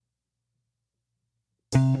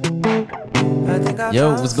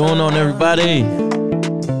Yo, what's going on, everybody?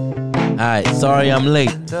 Alright, sorry I'm late.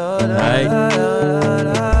 Alright.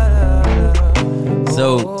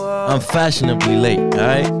 So, I'm fashionably late,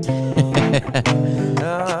 alright?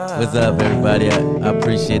 What's up, everybody? I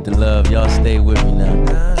appreciate the love. Y'all stay with me now.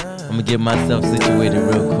 I'm gonna get myself situated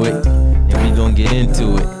real quick, and we gonna get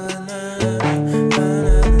into it.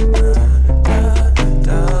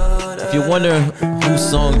 If you're wondering whose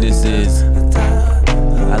song this is,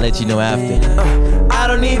 I'll let you know after. I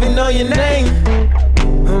don't even know your name,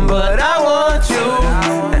 but I want you,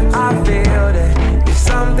 and I feel that there's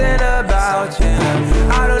something about you.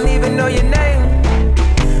 I don't even know your name,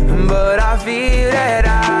 but I feel that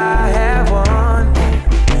I have one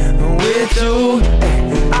with you.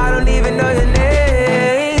 I don't even know your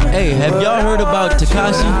name. Hey, have y'all heard about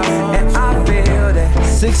Tekashi? And I feel that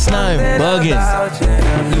 6ix9ine bugging.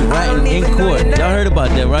 He writing in court. Y'all heard about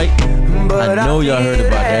that, right? I know y'all heard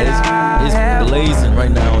about that. It's blazing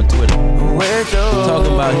right now on Twitter.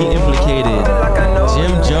 Talking about he implicated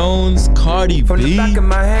Jim Jones, Cardi B. From the back of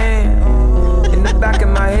my hand, in the back of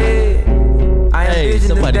my head, hey,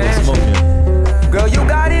 somebody go smoke him. Girl, you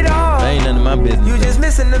got it all. That ain't none of my business. You just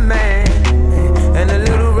missing the man and a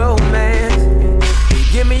little romance.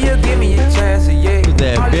 Give me a chance, yeah. Who's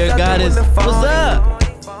that? Bear Goddess. What's up?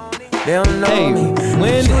 Hey,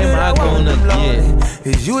 when am I gonna get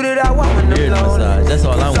is you that I want beard massage? That's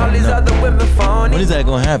all I want to know. When is that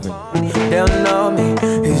gonna happen? They don't know me.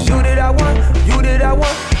 It's you that I want, you that I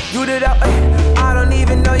want, you that I don't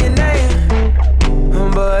even know your name,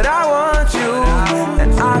 but I want you,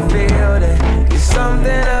 and I feel that there's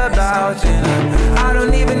something about you. I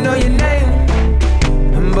don't even know your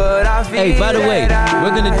name, but I feel. Hey, by the way, we're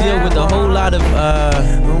gonna deal with a whole lot of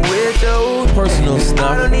personal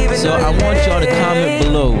stuff, so I want y'all to comment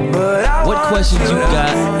below what questions you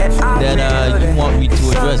got that you want me to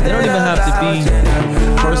address. They don't even have to be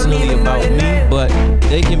personally about me, but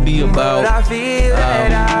they can be about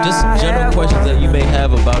just general questions that you may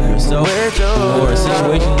have about yourself, or a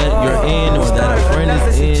situation that you're in, or that a friend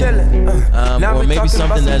is in, or maybe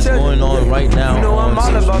something that's going on right now on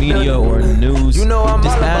social media or in the news.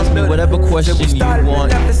 Just ask me whatever question you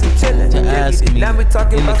want to ask me in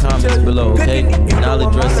the comments below, okay? And I'll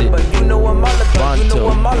address it. Bonto.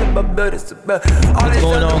 What's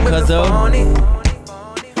going on, cuzzo?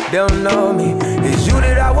 They don't know me. It's you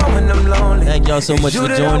that I want when I'm lonely. Thank y'all so much for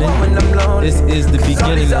joining. This is the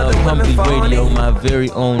beginning of Humbly Radio, my very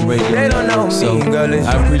own radio network. So I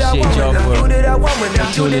appreciate y'all for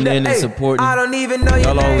tuning in and supporting.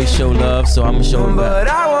 Y'all always show love, so I'ma show it back.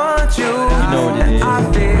 You know what it is. I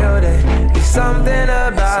feel that there's something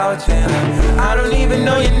about you. I don't even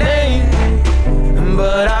know your name,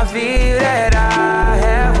 but I feel that I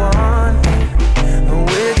have one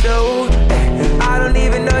with you. I don't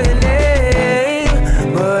even know your name,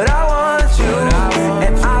 but I want you,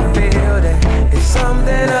 and I feel that it's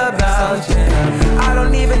something about you. I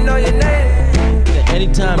don't even know your name.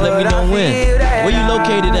 Anytime, let me know when. Where you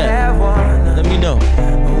located at? Let me know.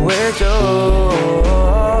 With you.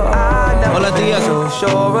 Hola, tía.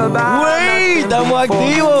 Wey, estamos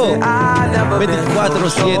activos.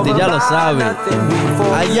 24/7, ya lo saben.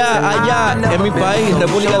 Allá, en mi país,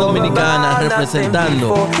 República Dominicana,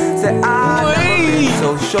 representando. Wey.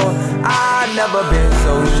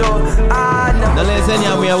 No le enseñe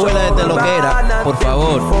a mi abuela de loquera, por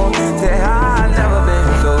favor.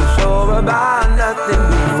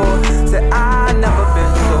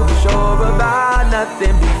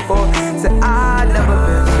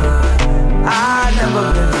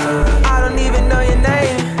 I don't even know your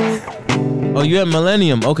name. Oh, you at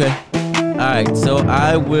Millennium? Okay. Alright, so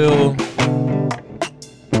I will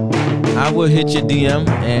hit your DM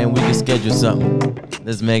and we can schedule something.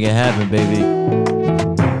 Let's make it happen, baby.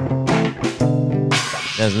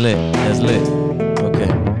 That's lit. Okay.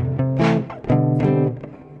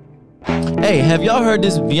 Hey, have y'all heard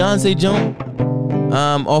this Beyonce joint?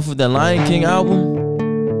 Off of the Lion King album?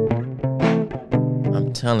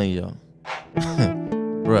 I'm telling y'all.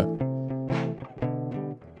 Bruh.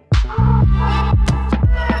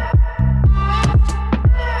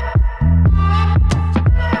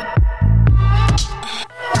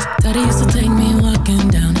 Daddy used to take me walking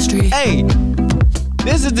down the street. Hey,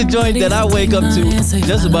 this is the joint that I wake up to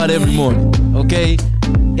just about every morning, okay?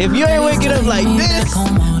 If you ain't waking up like this,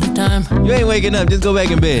 you ain't waking up, just go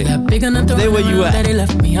back in bed. Stay where you at.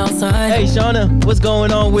 Hey, Shauna, what's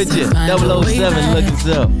going on with you? 007 looking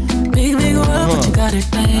so. Big world, but you got it,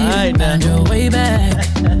 babe. Alright now. Find your way back.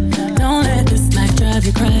 Don't let this life drive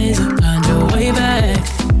you crazy. Find your way back.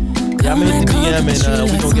 Y'all hit the DM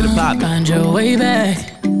and we gon' get it poppin'. Find your way back.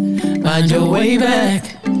 Find your way back.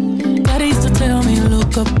 Daddy used to tell me,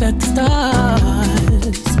 look up at the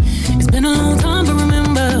stars. It's been a long time to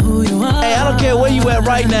remember who you are. Hey, I don't care where you at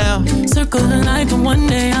right now. Circle the life and one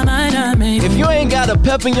day I might not make it. If you ain't got a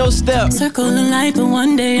pep in your step, circle the life and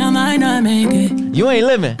one day I might not make it. You ain't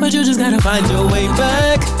living. But you just gotta find your way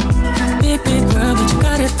back. Big, big world, but you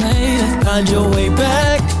got it, baby. Find your way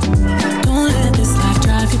back. Don't let this life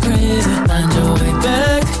drive you crazy. Find your way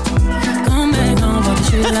back. Come back home for the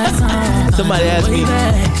street lights on. Somebody asked me.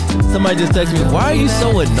 Somebody just texted me, why are you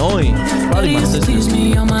so annoying? Probably my sister.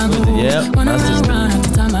 Yeah, my sister.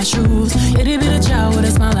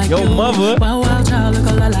 Your mother. Wild child, look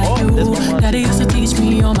a lot like you. Daddy used to teach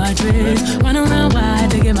me all my tricks. Run around wide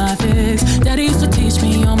to get my fix. Daddy used to teach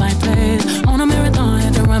me all my plays. On a marathon,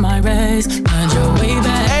 had to run my race. Find your way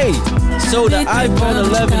back. Hey, so the iPhone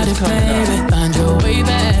 11 is coming out. Find your way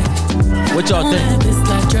back. What y'all think? Don't let this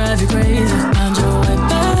life drive you crazy. Find your way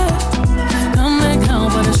back. Come back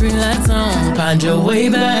home for the street lights on. Find your way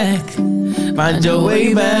back. Find your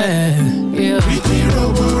way back. Yeah.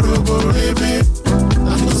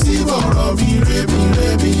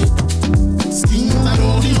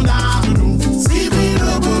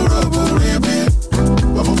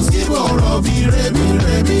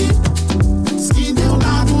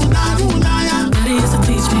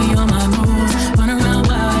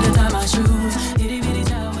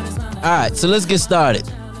 Alright, so let's get started.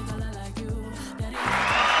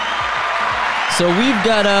 So we've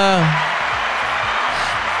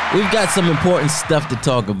got some important stuff to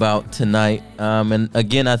talk about tonight. And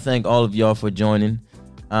again, I thank all of y'all for joining.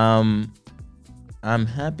 I'm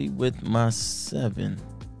happy with my 7.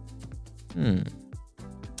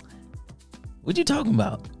 What you talking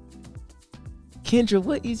about? Kendra,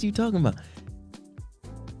 what is you talking about?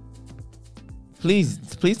 Please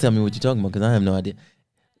tell me what you're talking about, because I have no idea.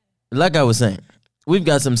 Like I was saying, we've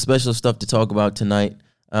got some special stuff to talk about tonight.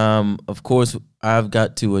 Of course, I've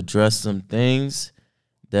got to address some things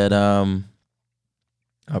that are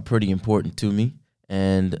pretty important to me,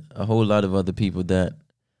 and a whole lot of other people that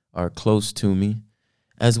are close to me,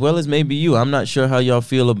 as well as maybe you. I'm not sure how y'all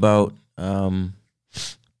feel about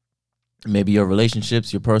maybe your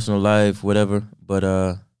relationships, your personal life, whatever, but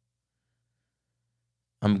I'm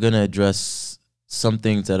going to address some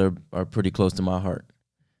things that are pretty close to my heart.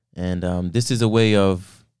 And this is a way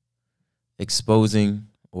of exposing,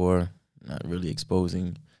 or not really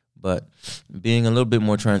exposing, but being a little bit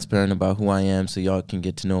more transparent about who I am, so y'all can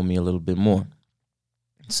get to know me a little bit more.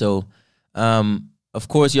 So, of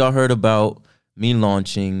course, y'all heard about me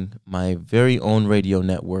launching my very own radio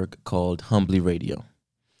network called Humbly Radio.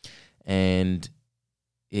 And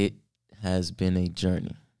it has been a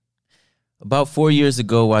journey. About 4 years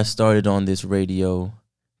ago, I started on this radio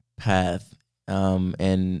path.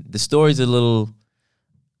 And the story's a little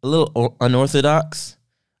unorthodox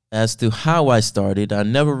as to how I started. I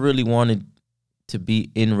never really wanted to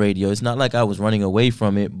be in radio. It's not like I was running away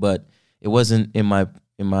from it, but it wasn't in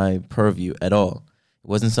my purview at all. It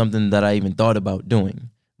wasn't something that I even thought about doing.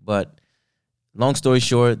 But long story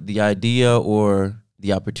short, the idea, or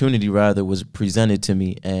the opportunity rather, was presented to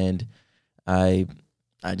me, and I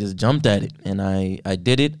just jumped at it, and I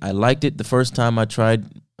did it. I liked it the first time I tried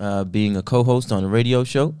being a co-host on a radio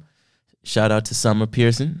show. Shout out to Summer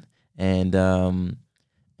Pearson and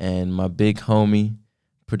my big homie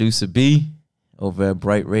producer B over at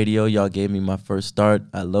Bright Radio. Y'all gave me my first start.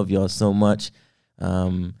 I love y'all so much.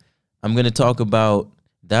 I'm going to talk about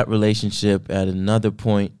that relationship at another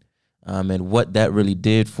point, and what that really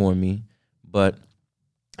did for me. But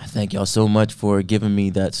I thank y'all so much for giving me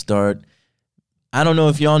that start. I don't know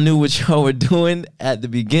if y'all knew what y'all were doing at the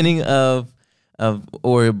beginning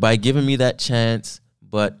or by giving me that chance,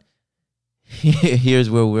 but here's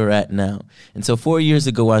where we're at now. And so 4 years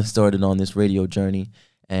ago, I started on this radio journey,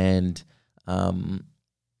 and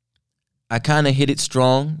I kind of hit it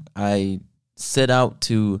strong. I set out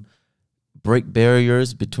to break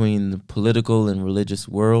barriers between the political and religious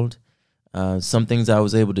world. Some things I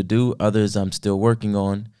was able to do, others I'm still working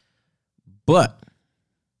on. But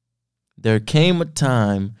there came a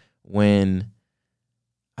time when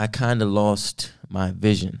I kind of lost my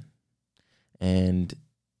vision. And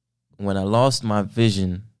when I lost my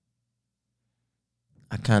vision,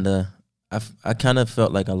 I kind of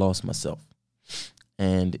felt like I lost myself.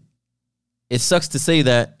 And it sucks to say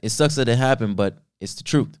that. It sucks that it happened, but it's the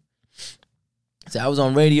truth. So I was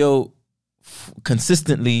on radio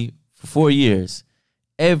consistently for 4 years.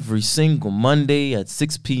 Every single Monday at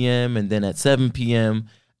 6 p.m. and then at 7 p.m.,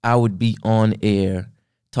 I would be on air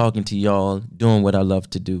talking to y'all, doing what I love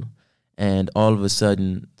to do. And all of a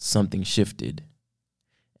sudden, something shifted.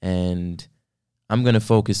 And I'm going to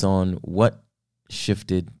focus on what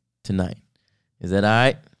shifted tonight. Is that all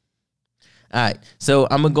right? All right. So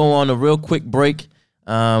I'm going to go on a real quick break.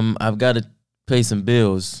 I've got to pay some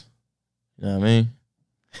bills. You know what I mean?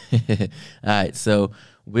 All right. So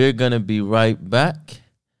we're going to be right back.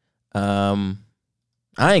 I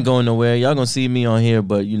ain't going nowhere. Y'all going to see me on here,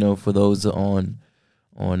 but, you know, for those on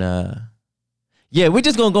yeah, we're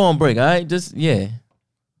just going to go on break, all right? Just, yeah.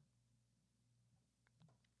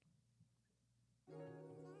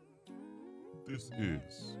 This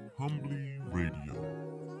is Humbly Radio.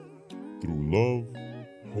 Through love,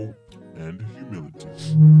 hope, and humility,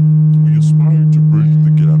 we aspire to bridge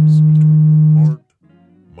the gaps between your heart,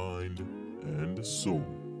 mind, and soul.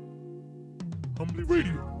 Humbly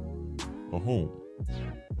Radio, a home,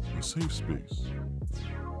 a safe space,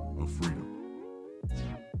 a freedom.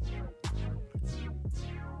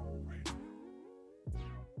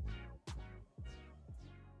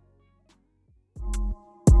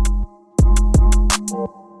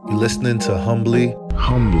 You're listening to Humbly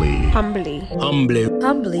Radio.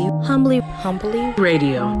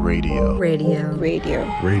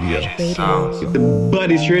 It's the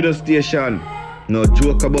baddest radio station. No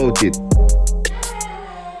joke about it.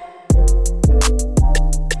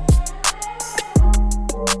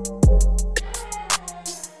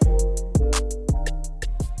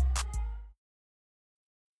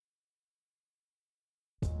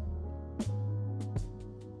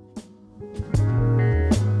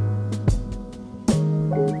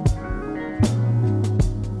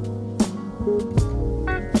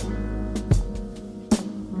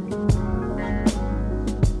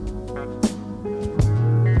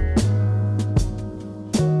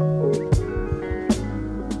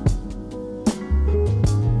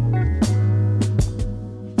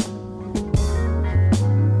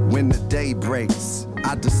 When the day breaks,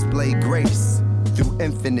 I display grace through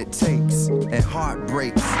infinite takes and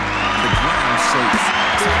heartbreaks. The ground shakes,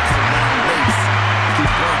 takes around race.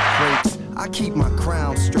 Through birthquakes, I keep my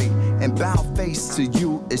crown straight and bow face to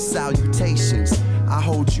you as salutations. I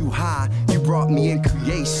hold you high, you brought me in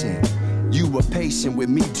creation. You were patient with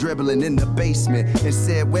me dribbling in the basement and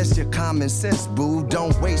said, where's your common sense, boo?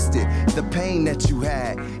 Don't waste it. The pain that you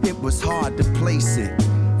had, it was hard to place it.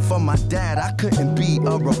 For my dad, I couldn't be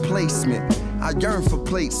a replacement. I yearn for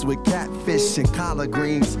plates with catfish and collard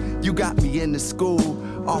greens. You got me into school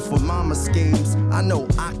off of mama schemes. I know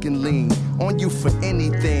I can lean on you for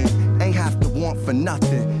anything. Ain't have to want for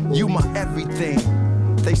nothing. You my everything.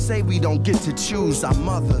 They say we don't get to choose our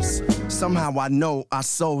mothers. Somehow I know our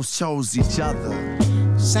souls chose each other.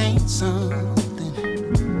 Saying something.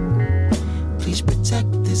 Please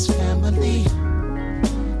protect this family.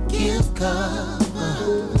 Give cover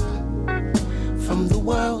from the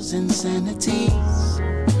world's insanities.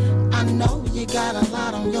 I know you got a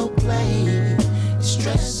lot on your plate.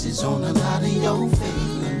 Stress is on a lot of your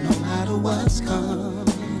fate. And no matter what's coming,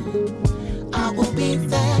 I will be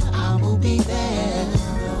there, I will be there.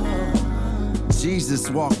 Jesus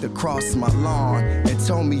walked across my lawn and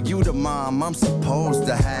told me you the mom I'm supposed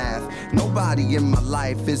to have. Nobody in my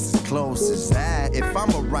life is as close as that. If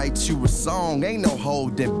I'ma write you a song, ain't no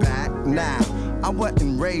holding back. Now, I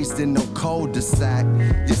wasn't raised in no cul-de-sac.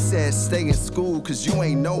 You said stay in school cause you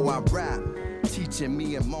ain't know I rap. Teaching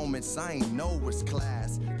me in moments I ain't know was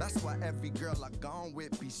class. That's why every girl I gone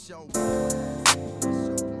with be show.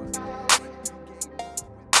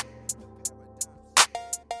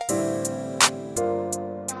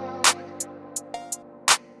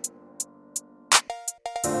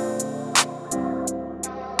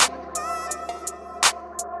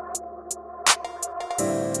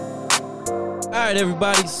 All right,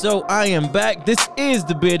 everybody. So I am back. This is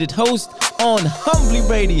the Bearded Host on Humbly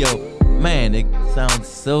Radio. Man, it sounds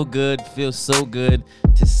so good. Feels so good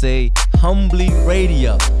to say Humbly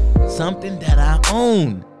Radio. Something that I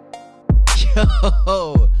own.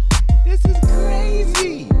 Yo, this is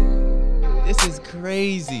crazy. This is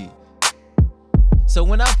crazy. So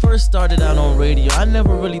when I first started out on radio, I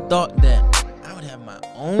never really thought that I would have my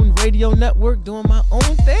own radio network doing my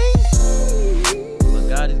own thing.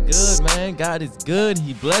 God is good, man. God is good.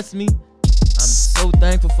 He blessed me. I'm so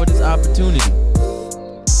thankful for this opportunity.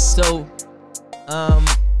 So,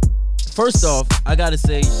 first off, I gotta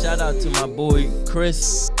say shout out to my boy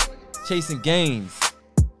Chris, Chasing Gains.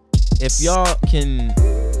 If y'all can,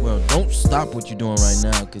 well, don't stop what you're doing right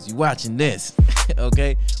now because you're watching this,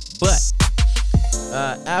 okay? But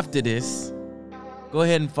after this, go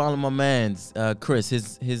ahead and follow my man's Chris.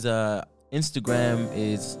 His Instagram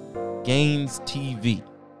is Gains TV.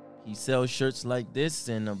 He sells shirts like this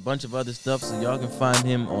and a bunch of other stuff, so y'all can find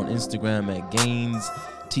him on Instagram at Gains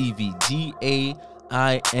TV.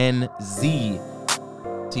 GAINZ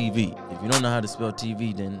TV. If you don't know how to spell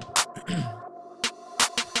TV, then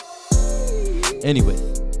Anyway.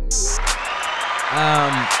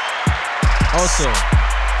 Also,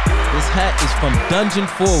 this hat is from Dungeon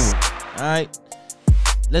Forward. Alright?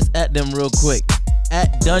 Let's at them real quick.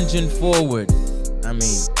 At Dungeon Forward. I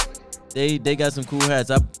mean, they got some cool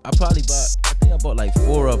hats. I bought like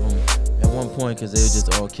 4 of them at one point because they were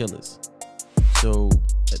just all killers. So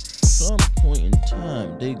at some point in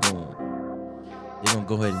time, they gonna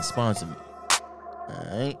go ahead and sponsor me.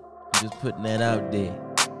 Alright? I'm just putting that out there.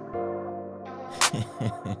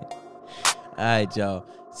 Alright, y'all.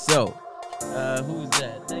 So, who's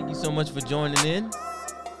that? Thank you so much for joining in.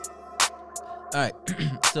 Alright,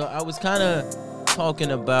 so I was kind of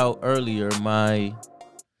talking about earlier my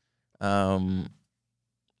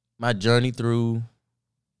journey through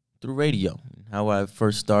radio, how I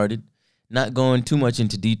first started. Not going too much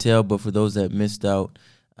into detail, but for those that missed out,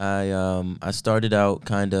 I started out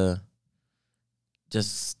kind of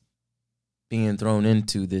just being thrown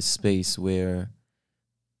into this space where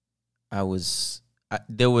there was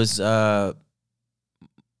a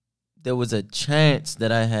chance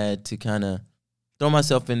that I had to kind of throw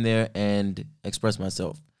myself in there and express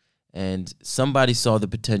myself. And somebody saw the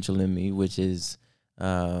potential in me, which is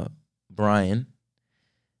Brian,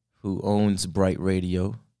 who owns Bright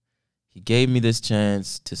Radio. He gave me this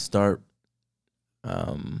chance to start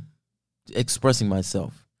expressing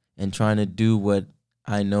myself and trying to do what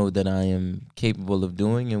I know that I am capable of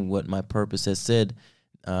doing and what my purpose has said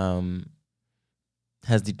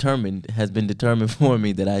has been determined for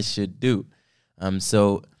me that I should do.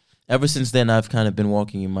 So ever since then, I've kind of been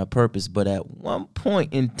walking in my purpose. But at one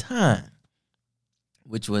point in time,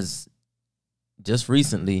 which was just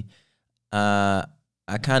recently, I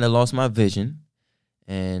kind of lost my vision,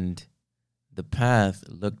 and the path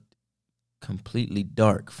looked completely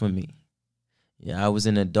dark for me. Yeah, I was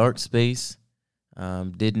in a dark space.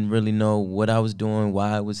 Didn't really know what I was doing,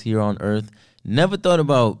 why I was here on Earth. Never thought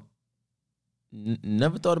about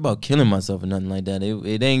killing myself or nothing like that.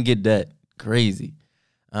 It didn't get that crazy.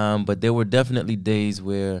 But there were definitely days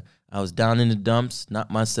where I was down in the dumps,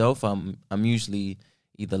 not myself. I'm usually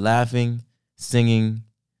either laughing, singing,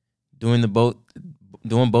 doing both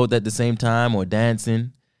at the same time, or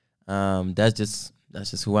dancing. That's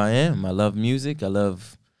just who I am. I love music. I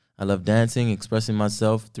love dancing, expressing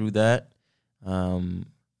myself through that.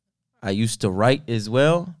 I used to write as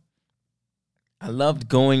well. I loved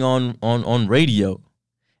going on radio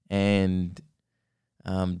and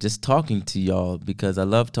just talking to y'all because I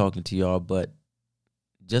love talking to y'all. But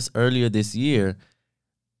just earlier this year,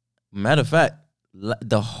 matter of fact,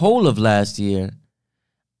 the whole of last year,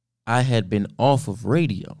 I had been off of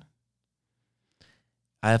radio.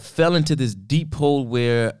 I fell into this deep hole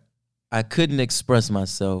where I couldn't express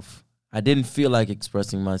myself. I didn't feel like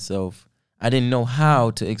expressing myself. I didn't know how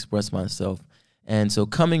to express myself. And so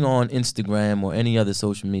coming on Instagram or any other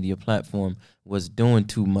social media platform was doing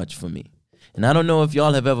too much for me. And I don't know if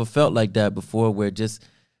y'all have ever felt like that before, where just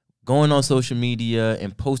going on social media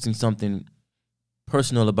and posting something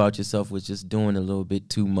personal about yourself was just doing a little bit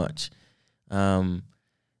too much.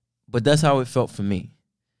 But that's how it felt for me.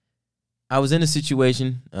 I was in a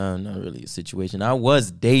situation, not really a situation. I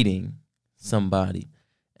was dating somebody,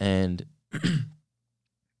 and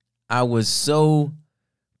I was so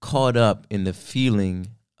caught up in the feeling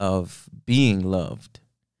of being loved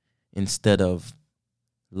instead of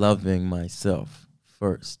loving myself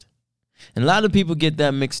first. And a lot of people get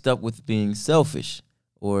that mixed up with being selfish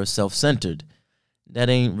or self-centered. That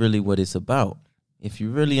ain't really what it's about. If you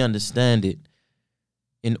really understand it,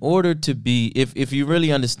 in order to be, if you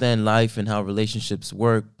really understand life and how relationships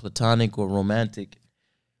work, platonic or romantic,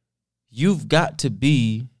 you've got to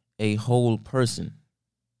be a whole person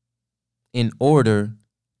in order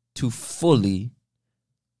to fully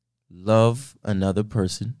love another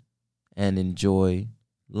person and enjoy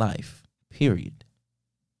life, period.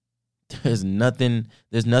 There's nothing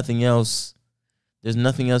else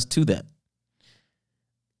to that.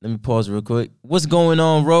 Let me pause real quick. What's going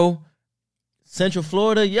on, Ro? Central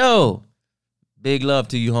Florida, yo. Big love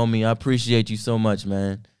to you, homie. I appreciate you so much,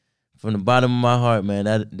 man. From the bottom of my heart, man.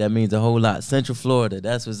 That means a whole lot. Central Florida,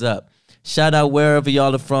 that's what's up. Shout out wherever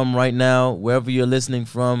y'all are from right now, wherever you're listening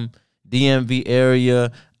from, DMV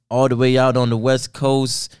area, all the way out on the West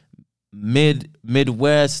Coast,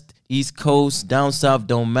 Midwest, East Coast, down south,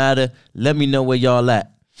 don't matter. Let me know where y'all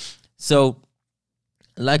at. So,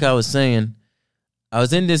 like I was saying, I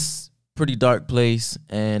was in this pretty dark place,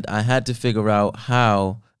 and I had to figure out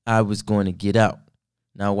how I was going to get out.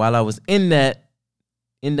 Now, while I was in that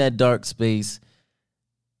dark space,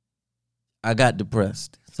 I got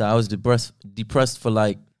depressed. So I was depressed for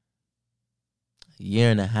like a year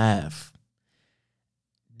and a half.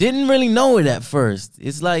 Didn't really know it at first.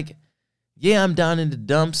 It's like, yeah, I'm down in the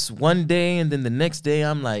dumps one day, and then the next day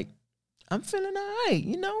I'm like, I'm feeling all right.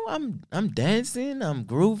 You know, I'm dancing, I'm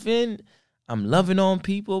grooving, I'm loving on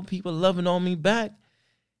people loving on me back.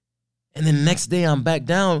 And then the next day I'm back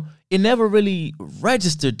down. It never really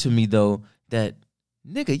registered to me though that,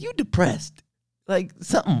 nigga, you depressed. Like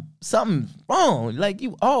something wrong. Like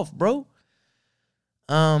you off, bro.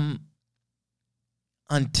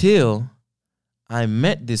 Until I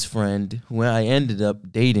met this friend who I ended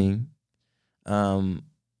up dating.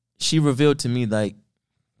 She revealed to me like,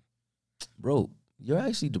 bro, you're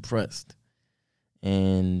actually depressed.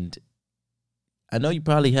 And I know you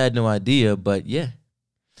probably had no idea, but yeah,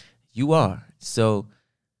 you are. So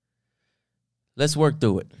let's work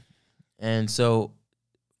through it. And so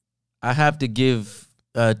I have to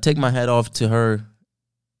take my hat off to her.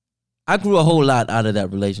 I grew a whole lot out of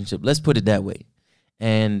that relationship. Let's put it that way.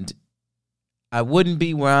 And I wouldn't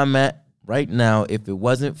be where I'm at right now if it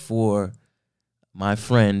wasn't for my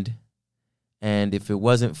friend and if it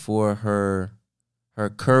wasn't for her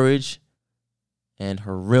courage and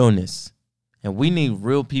her realness. And we need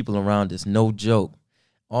real people around us, no joke.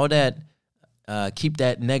 All that, keep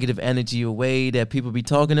that negative energy away that people be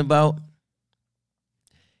talking about,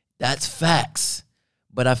 that's facts.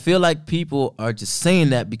 But I feel like people are just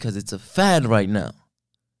saying that because it's a fad right now.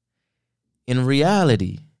 In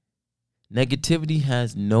reality, negativity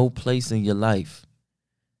has no place in your life.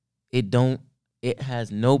 It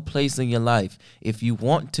has no place in your life. If you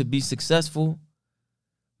want to be successful,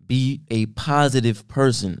 be a positive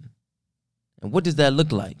person. And what does that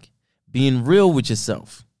look like? Being real with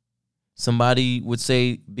yourself. Somebody would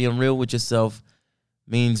say being real with yourself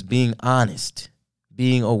means being honest,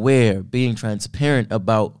 being aware, being transparent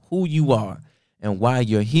about who you are and why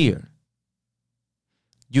you're here.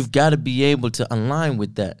 You've got to be able to align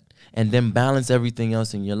with that and then balance everything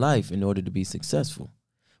else in your life in order to be successful.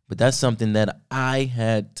 But that's something that I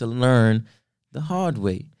had to learn the hard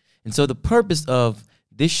way. And so the purpose of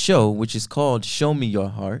this show, which is called Show Me Your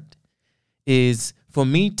Heart, is for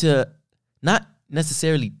me to not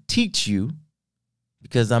necessarily teach you,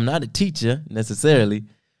 because I'm not a teacher necessarily,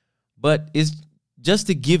 but it's just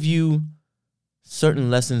to give you certain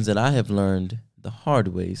lessons that I have learned the hard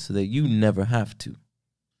way so that you never have to,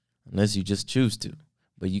 unless you just choose to.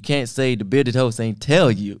 But you can't say the bearded host ain't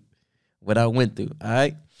tell you what I went through, all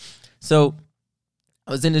right? So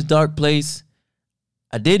I was in this dark place.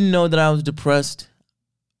 I didn't know that I was depressed.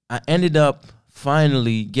 I ended up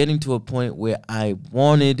finally getting to a point where I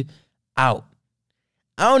wanted out.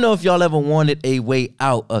 I don't know if y'all ever wanted a way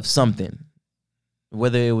out of something,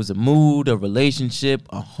 whether it was a mood, a relationship,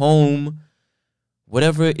 a home,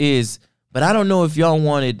 whatever it is. But I don't know if y'all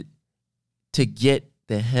wanted to get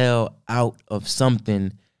the hell out of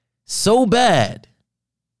something so bad.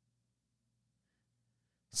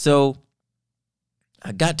 So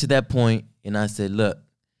I got to that point and I said, look,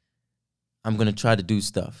 I'm going to try to do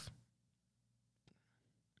stuff.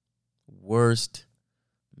 Worst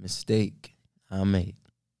mistake I made.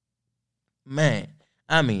 Man,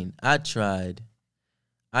 I mean, I tried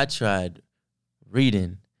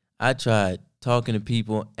reading. I tried talking to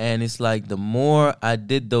people. And it's like the more I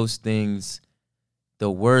did those things, the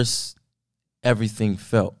worse everything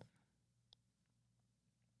felt.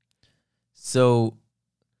 So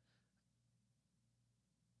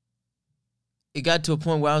it got to a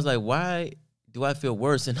point where I was like, why do I feel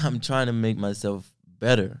worse? And I'm trying to make myself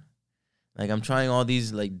better. Like I'm trying all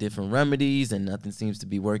these like different remedies and nothing seems to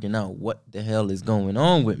be working out. What the hell is going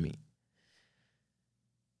on with me?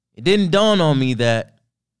 It didn't dawn on me that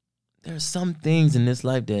there are some things in this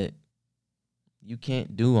life that you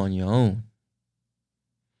can't do on your own.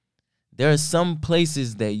 There are some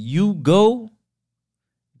places that you go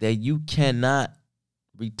that you cannot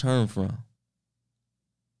return from.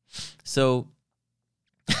 So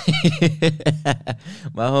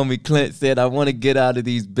my homie Clint said, I want to get out of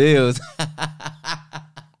these bills.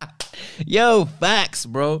 Yo, facts,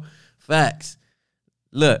 bro. Facts.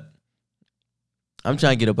 Look, I'm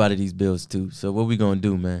trying to get up out of these bills too. So what we gonna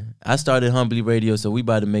do, man? I started Humbly Radio, so we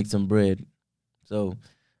about to make some bread. So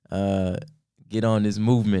get on this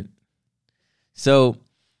movement. So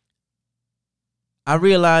I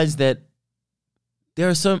realized that there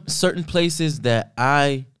are some certain places that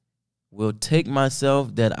I will take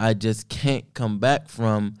myself that I just can't come back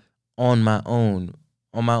from on my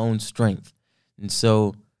own strength. And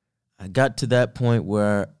so I got to that point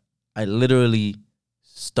where I literally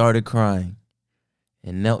started crying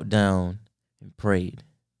and knelt down and prayed.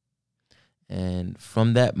 And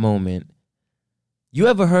from that moment, you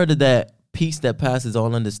ever heard of that peace that passes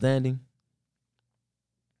all understanding?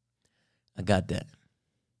 I got that.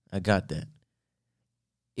 I got that.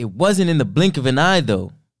 It wasn't in the blink of an eye,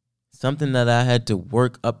 though. Something that I had to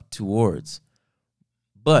work up towards.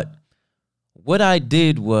 But what I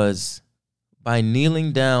did was, by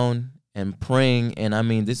kneeling down and praying, and I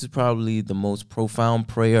mean, this is probably the most profound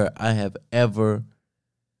prayer I have ever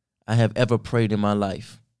prayed in my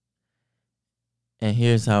life. And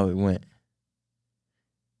here's how it went.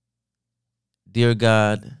 Dear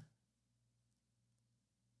God,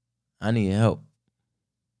 I need help.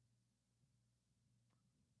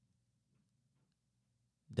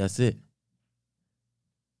 That's it.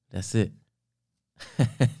 That's it.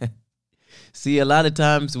 See, a lot of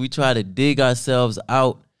times we try to dig ourselves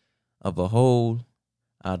out of a hole,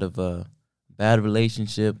 out of a bad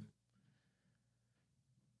relationship,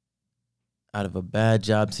 out of a bad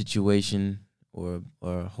job situation, or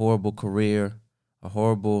a horrible career, a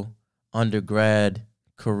horrible undergrad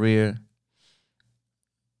career.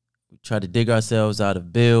 We try to dig ourselves out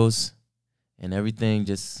of bills, and everything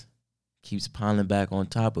just keeps piling back on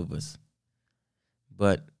top of us.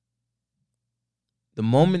 But the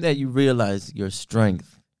moment that you realize your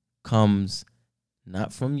strength comes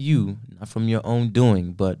not from you, not from your own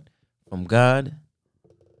doing, but from God,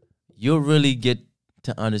 you'll really get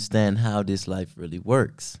to understand how this life really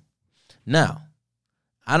works. Now,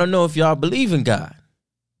 I don't know if y'all believe in God.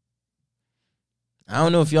 I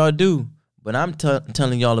don't know if y'all do, but I'm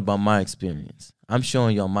telling y'all about my experience. I'm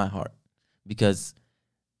showing y'all my heart, because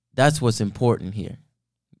that's what's important here.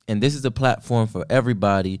 And this is a platform for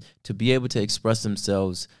everybody to be able to express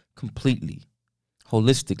themselves completely,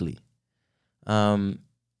 holistically. And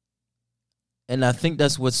I think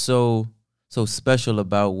that's what's so special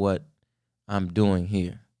about what I'm doing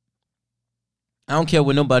here. I don't care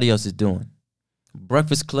what nobody else is doing.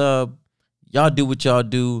 Breakfast Club, y'all do what y'all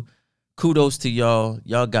do. Kudos to y'all.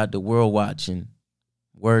 Y'all got the world watching.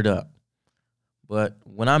 Word up. But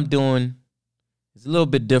what I'm doing is a little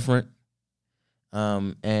bit different.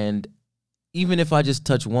 And even if I just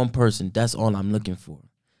touch one person, that's all I'm looking for.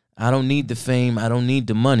 I don't need the fame. I don't need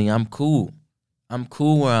the money. I'm cool. I'm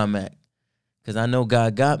cool where I'm at, because I know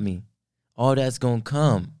God got me. All that's going to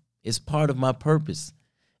come. It's part of my purpose.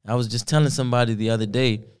 I was just telling somebody the other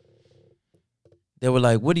day, they were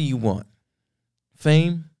like, what do you want?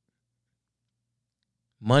 Fame?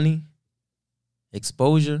 Money?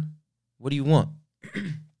 Exposure? What do you want?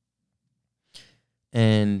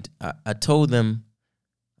 And I told them,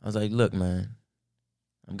 I was like, look, man,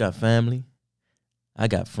 I've got family. I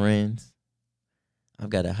got friends. I've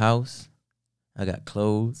got a house. I got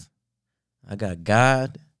clothes. I got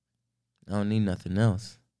God. I don't need nothing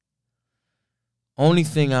else. Only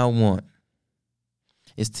thing I want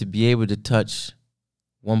is to be able to touch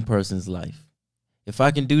one person's life. If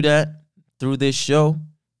I can do that through this show,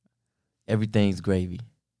 everything's gravy.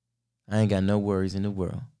 I ain't got no worries in the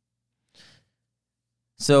world.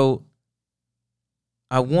 So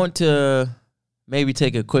I want to maybe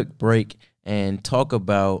take a quick break and talk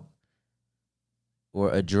about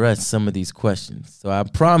or address some of these questions. So I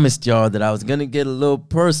promised y'all that I was going to get a little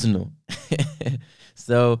personal.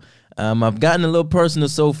 So I've gotten a little personal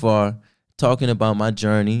so far, talking about my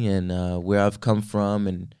journey and where I've come from,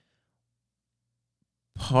 and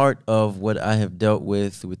part of what I have dealt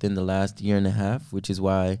with within the last year and a half, which is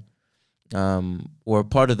why, or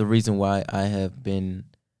part of the reason why I have been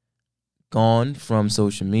gone from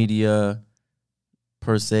social media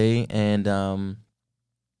per se, and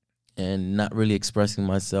not really expressing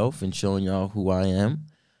myself and showing y'all who I am.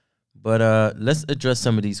 But let's address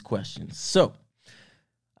some of these questions. So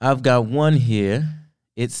I've got one here.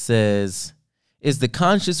 It says, is the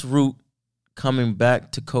Conscious Root coming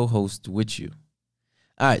back to co-host with you?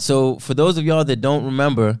 All right, so for those of y'all that don't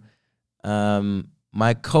remember,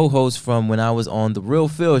 my co-host from when I was on the Real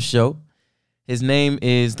Phil show, his name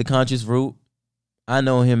is the Conscious Root. I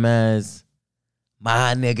know him as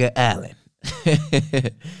my nigga Allen.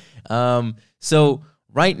 So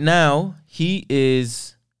right now, he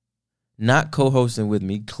is not co-hosting with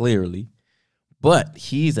me, clearly, but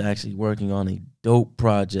he's actually working on a dope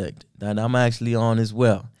project that I'm actually on as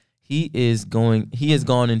well. He has gone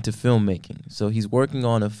into filmmaking. So he's working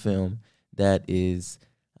on a film that is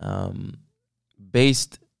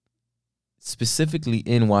based specifically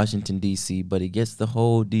in Washington, D.C., but it gets the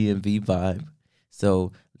whole DMV vibe.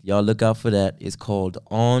 So y'all look out for that. It's called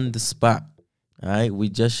On the Spot. All right, we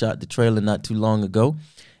just shot the trailer not too long ago.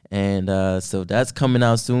 And so that's coming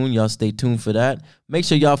out soon. Y'all stay tuned for that. Make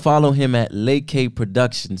sure y'all follow him at Lake K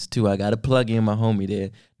Productions, too. I got to plug in my homie there.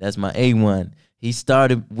 That's my A1. He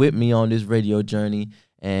started with me on this radio journey,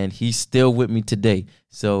 and he's still with me today.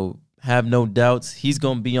 So have no doubts. He's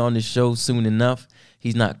going to be on the show soon enough.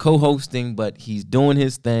 He's not co-hosting, but he's doing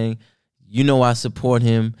his thing. You know I support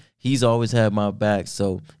him. He's always had my back,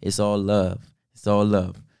 so it's all love. It's all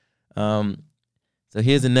love. So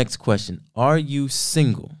here's the next question. Are you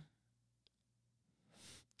single?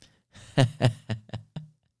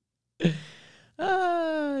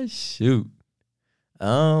 Shoot.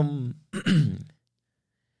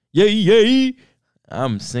 Yay.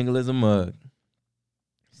 I'm single as a mug.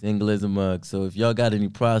 Single as a mug. So if y'all got any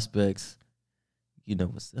prospects, you know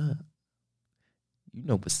what's up. You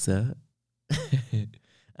know what's up.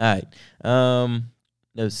 All right.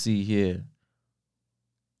 Let's see here.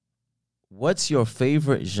 What's your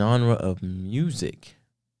favorite genre of music?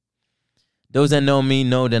 Those that know me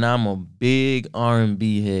know that I'm a big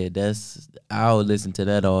R&B head. I'll listen to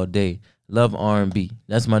that all day. Love R&B.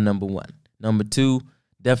 That's my number one. Number two,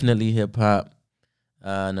 definitely hip hop.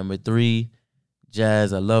 Number three,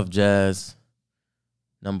 jazz. I love jazz.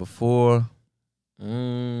 Number four,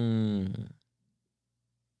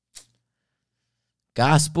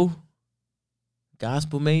 gospel.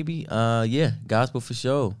 Gospel maybe. Yeah, gospel for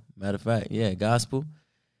sure. Matter of fact, yeah, gospel.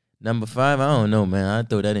 Number five, I don't know, man. I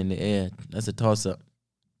throw that in the air. That's a toss-up.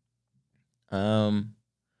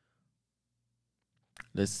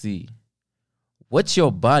 Let's see. What's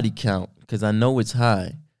your body count? Because I know it's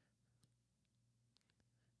high.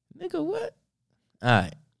 Nigga, what? All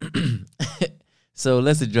right. So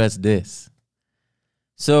let's address this.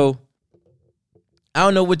 So I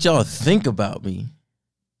don't know what y'all think about me,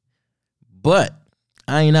 but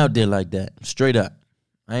I ain't out there like that. Straight up.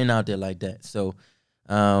 I ain't out there like that. So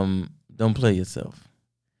don't play yourself.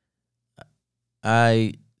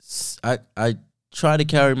 I try to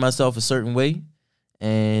carry myself a certain way,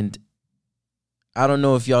 and I don't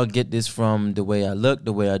know if y'all get this from the way I look,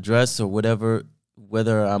 the way I dress, or whatever.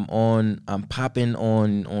 Whether I'm popping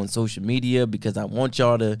on social media because I want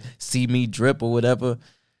y'all to see me drip or whatever.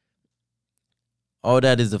 All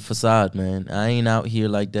that is a facade, man. I ain't out here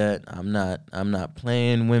like that. I'm not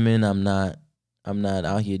playing women. I'm not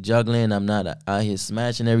out here juggling. I'm not out here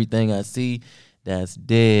smashing everything I see. That's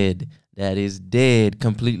dead. That is dead,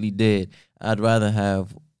 completely dead. I'd rather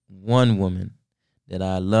have one woman that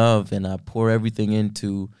I love and I pour everything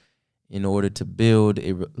into in order to build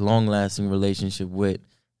a long-lasting relationship with.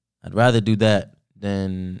 I'd rather do that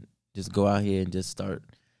than just go out here and just start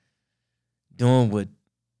doing what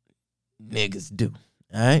niggas do.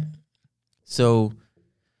 All right? So,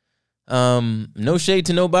 no shade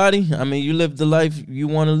to nobody. I mean, you live the life you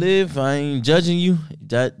want to live. I ain't judging you.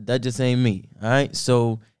 That just ain't me. All right?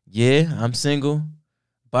 So, yeah, I'm single.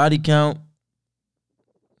 Body count.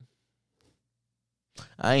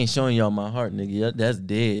 I ain't showing y'all my heart, nigga. That's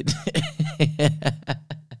dead.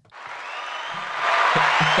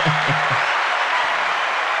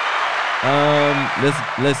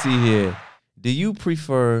 Let's see here. Do you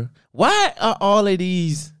prefer? Why are all of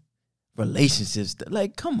these relationships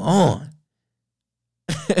like? Come on.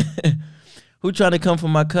 Who trying to come for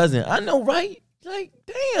my cousin? I know, right? Like,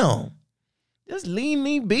 damn. Just leave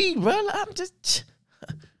me be, bro. I'm just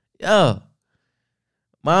yo.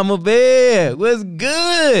 Mama Bear, what's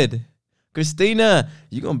good? Christina,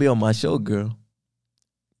 you gonna be on my show, girl.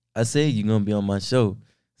 I said you gonna be on my show.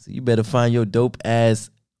 So you better find your dope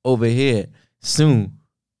ass over here soon.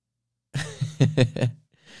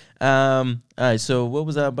 All right, so what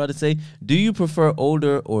was I about to say? Do you prefer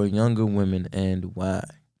older or younger women and why?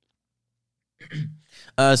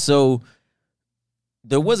 So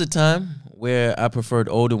there was a time where I preferred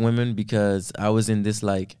older women because I was in this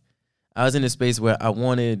a space where I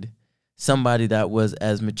wanted somebody that was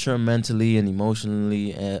as mature mentally and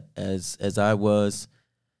emotionally as I was.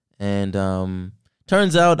 And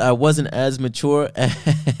turns out I wasn't as mature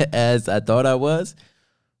as I thought I was.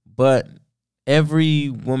 But every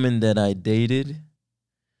woman that I dated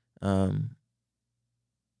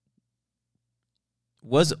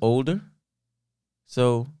was older.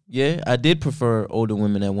 So, yeah, I did prefer older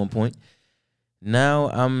women at one point. Now,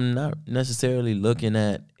 I'm not necessarily looking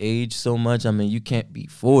at age so much. I mean, you can't be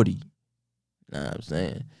 40. Know what I'm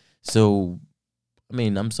saying? So, I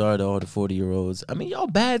mean, I'm sorry to all the 40-year-olds. I mean, y'all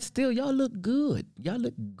bad still. Y'all look good. Y'all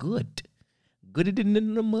look good. Gooder than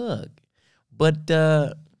the mug. But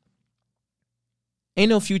ain't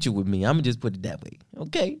no future with me. I'm going to just put it that way.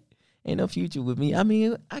 Okay? Ain't no future with me. I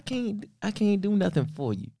mean, I can't do nothing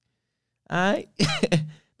for you. All right?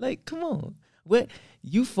 Like, come on. What?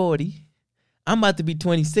 You 40. I'm about to be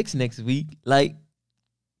 26 next week. Like,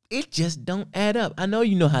 it just don't add up. I know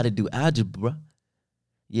you know how to do algebra.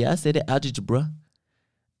 Yeah, I said it, algebra.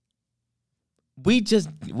 We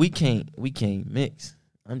can't mix.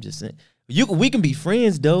 I'm just saying. We can be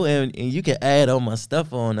friends though, and you can add all my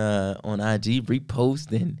stuff on IG,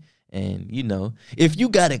 repost and you know, if you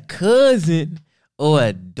got a cousin or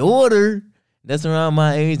a daughter that's around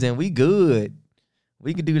my age, and we good.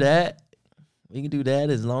 We can do that. We can do that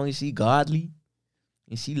as long as she godly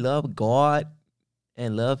and she love God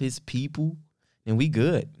and love his people, and we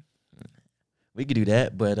good. We can do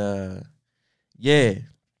that, but yeah.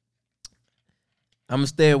 I'm gonna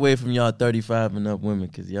stay away from y'all 35 and up women,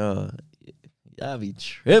 cause y'all be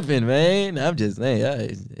tripping, man. I'm just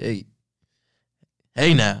saying,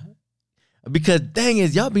 hey now. Because thing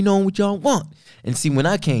is, y'all be knowing what y'all want. And see, when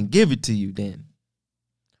I can't give it to you, then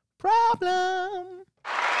problem.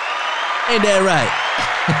 Ain't that right?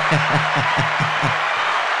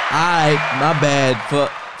 All right, my bad.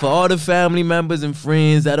 For all the family members and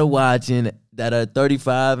friends that are watching that are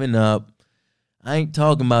 35 and up, I ain't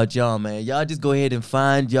talking about y'all, man. Y'all just go ahead and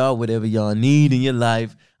find y'all whatever y'all need in your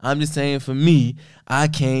life. I'm just saying, for me, I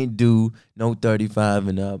can't do no 35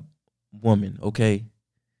 and up woman, okay?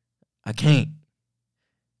 I can't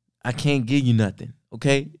give you nothing,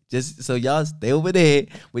 okay? Just so y'all stay over there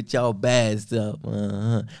with y'all bad stuff.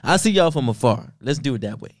 I'll see y'all from afar. Let's do it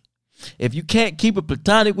that way. If you can't keep it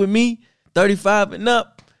platonic with me, 35 and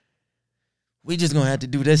up, we just gonna have to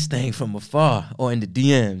do this thing from afar or in the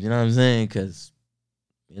DMs, you know what I'm saying? Because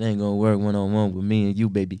it ain't gonna work one-on-one with me and you,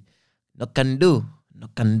 baby. No can do.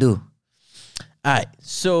 All right,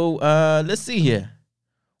 so let's see here.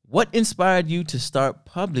 What inspired you to start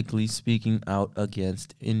publicly speaking out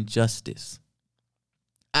against injustice?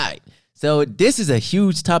 All right, so this is a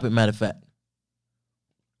huge topic, matter of fact.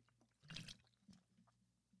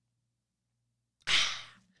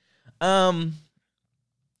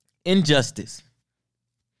 Injustice.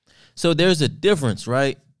 So there's a difference,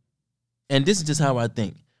 right? And this is just how I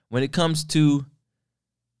think. When it comes to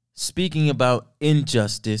speaking about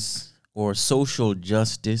injustice or social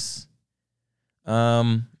justice,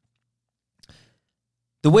 the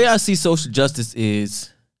way I see social justice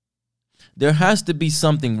is there has to be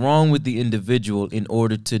something wrong with the individual in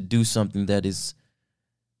order to do something that is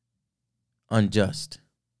unjust.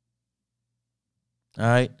 All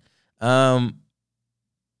right? And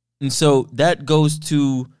so that goes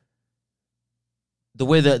to the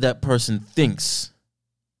way that that person thinks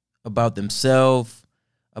about themselves,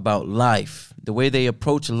 about life, the way they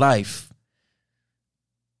approach life.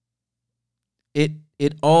 It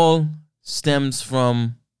all stems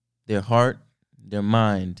from their heart, their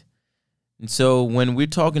mind. And so when we're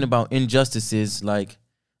talking about injustices like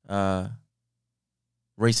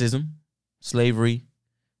racism, slavery,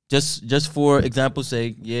 just for example's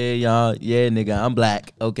sake, nigga, I'm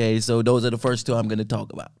black. Okay, so those are the first two I'm gonna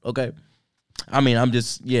talk about. Okay, I mean, I'm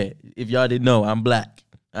just, if y'all didn't know, I'm black.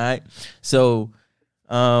 All right, so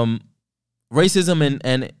racism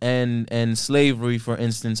and slavery, for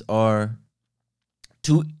instance, are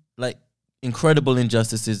two like incredible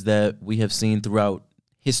injustices that we have seen throughout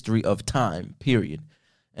history of time, period.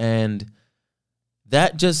 And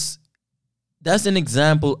that's an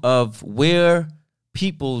example of where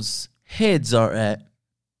people's heads are at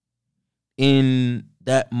in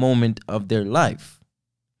that moment of their life.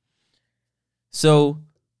 So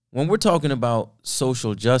when we're talking about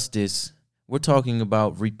social justice, we're talking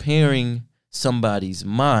about repairing somebody's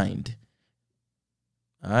mind.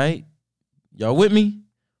 All right? Y'all with me?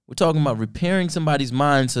 We're talking about repairing somebody's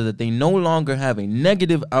mind so that they no longer have a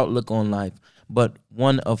negative outlook on life, but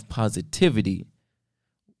one of positivity.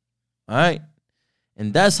 All right?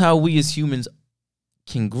 And that's how we as humans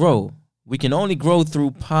can grow. We can only grow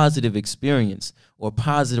through positive experience or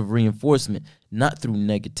positive reinforcement, not through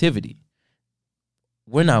negativity.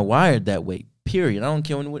 We're not wired that way, period. I don't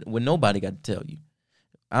care what nobody got to tell you.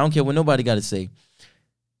 I don't care what nobody got to say.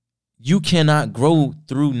 You cannot grow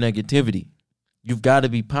through negativity. You've got to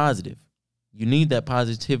be positive. You need that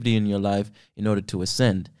positivity in your life in order to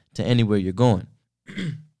ascend to anywhere you're going.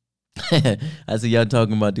 I see y'all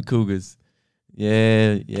talking about the Cougars.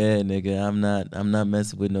 Yeah, nigga. I'm not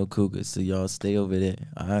messing with no Cougars, so y'all stay over there.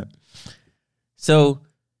 All right. So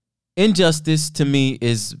injustice to me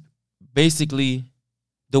is basically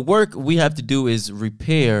the work we have to do is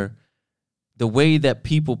repair the way that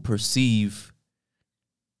people perceive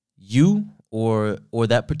you or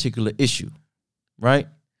that particular issue, right?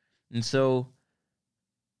 And so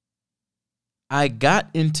I got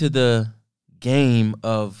into the game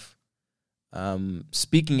of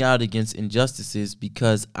speaking out against injustices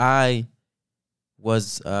because I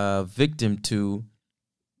was a victim to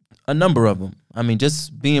a number of them. I mean,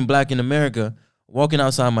 just being black in America, walking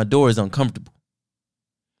outside my door is uncomfortable.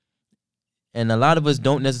 And a lot of us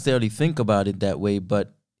don't necessarily think about it that way,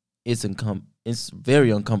 but it's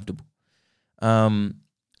very uncomfortable.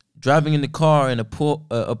 Driving in the car and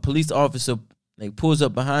a police officer like pulls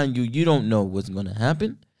up behind you, you don't know what's going to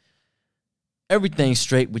happen. Everything's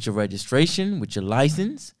straight with your registration, with your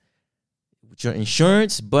license, with your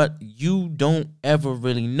insurance, but you don't ever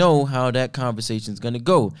really know how that conversation is going to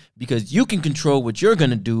go because you can control what you're going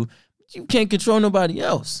to do, but you can't control nobody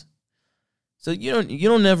else. So you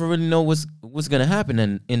don't never really know what's going to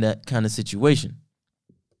happen in that kind of situation.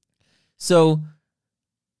 So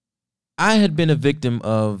I had been a victim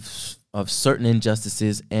of certain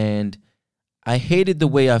injustices, and I hated the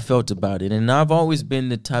way I felt about it. And I've always been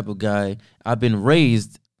the type of guy, I've been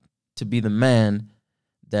raised to be the man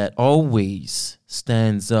that always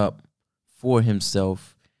stands up for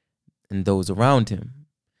himself and those around him.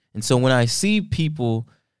 And so when I see people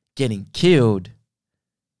getting killed,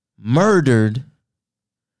 murdered,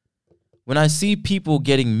 when I see people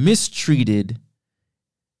getting mistreated,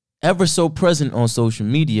 ever so present on social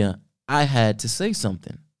media, I had to say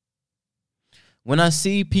something. When I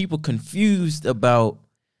see people confused about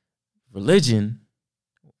religion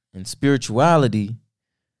and spirituality,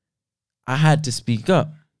 I had to speak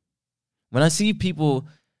up. When I see people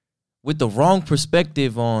with the wrong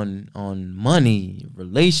perspective on money,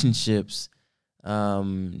 relationships,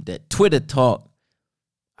 that Twitter talk,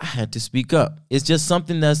 I had to speak up. It's just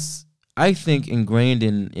something that's, I think, ingrained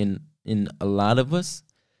in a lot of us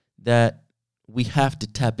that we have to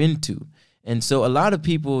tap into. And so a lot of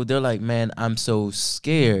people, they're like, man, I'm so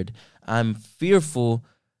scared. I'm fearful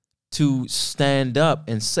to stand up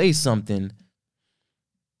and say something.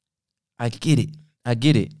 I get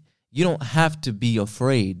it. You don't have to be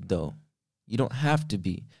afraid, though. You don't have to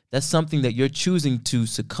be. That's something that you're choosing to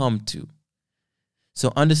succumb to.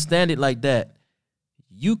 So understand it like that.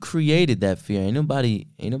 You created that fear. Ain't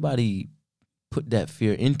nobody put that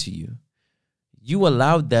fear into you. You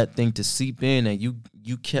allowed that thing to seep in, and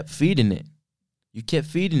you kept feeding it. You kept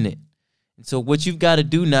feeding it. And so what you've got to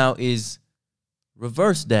do now is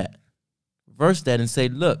reverse that. Reverse that and say,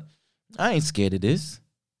 look, I ain't scared of this.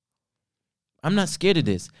 I'm not scared of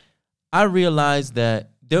this. I realized that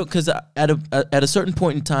because at a certain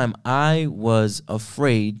point in time, I was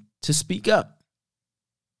afraid to speak up.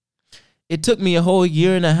 It took me a whole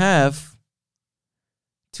year and a half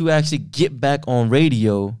to actually get back on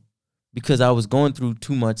radio because I was going through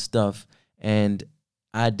too much stuff and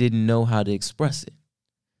I didn't know how to express it.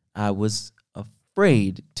 I was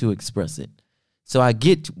afraid to express it. So I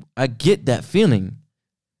get that feeling.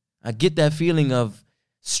 I get that feeling of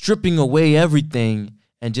stripping away everything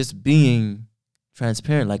and just being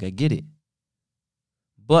transparent. Like, I get it.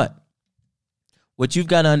 But what you've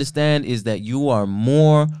got to understand is that you are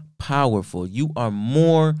more powerful. You are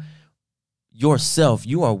more yourself.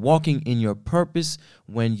 You are walking in your purpose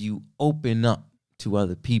when you open up to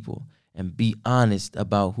other people and be honest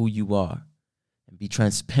about who you are and be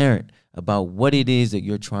transparent about what it is that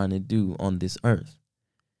you're trying to do on this earth.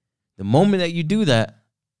 The moment that you do that,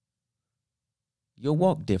 you'll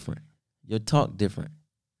walk different. You'll talk different.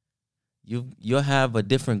 You'll have a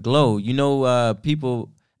different glow. You know,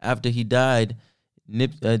 people after he died,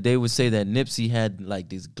 they would say that Nipsey had like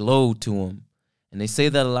this glow to him. And they say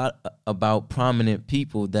that a lot about prominent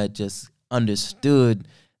people that just understood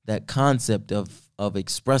that concept of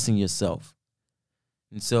expressing yourself.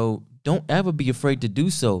 And so don't ever be afraid to do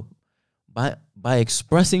so. By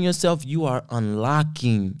expressing yourself, you are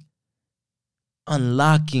unlocking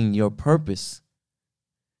your purpose.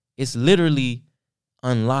 It's literally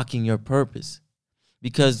unlocking your purpose.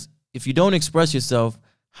 Because if you don't express yourself,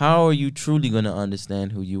 how are you truly going to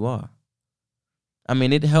understand who you are? I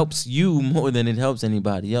mean, it helps you more than it helps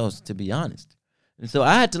anybody else, to be honest. And so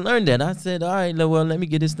I had to learn that. I said, all right, well, let me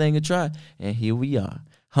give this thing a try. And here we are.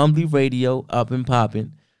 Humbly Radio, up and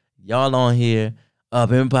popping. Y'all on here,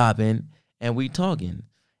 up and popping. And we talking.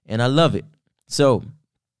 And I love it. So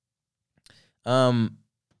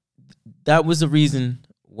that was the reason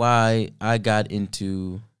why I got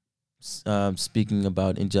into speaking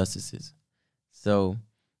about injustices. So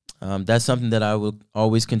that's something that I will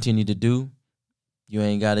always continue to do. You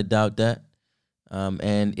ain't got to doubt that.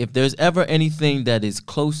 And if there's ever anything that is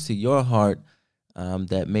close to your heart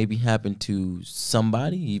that maybe happened to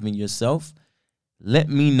somebody, even yourself, let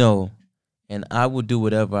me know, and I will do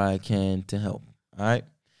whatever I can to help. All right?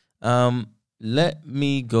 Let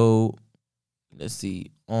me go, let's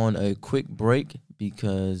see, on a quick break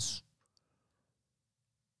because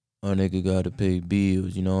a nigga got to pay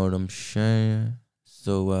bills, you know what I'm saying?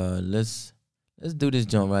 So let's do this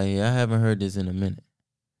jump right here. I haven't heard this in a minute.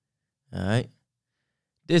 All right.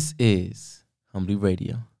 This is Humbly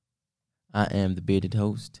Radio. I am the bearded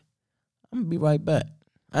host. I'm going to be right back.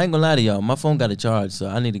 I ain't gonna lie to y'all. My phone got a charge, so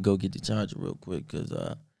I need to go get the charger real quick because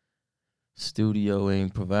studio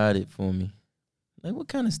ain't provided for me. Like, what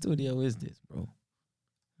kind of studio is this, bro?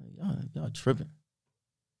 Y'all tripping.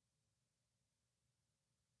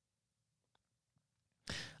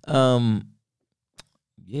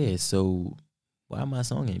 Yeah, so why my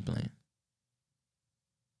song ain't playing?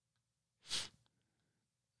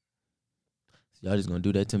 So y'all just gonna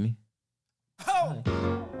do that to me? Oh.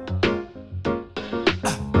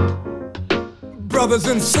 Brothers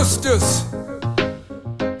and sisters,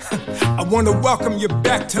 I want to welcome you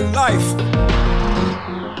back to life.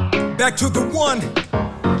 Back to the one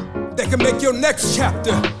that can make your next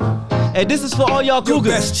chapter. Hey, this is for all y'all cougars.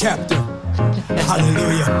 Your best chapter.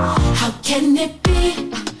 Hallelujah. How can it be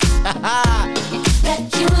that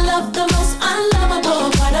you love the most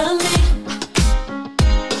unlovable part of me?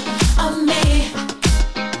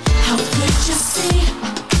 How could you see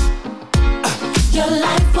your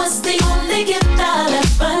life was the only gift I'll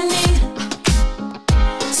ever need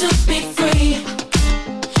to be free?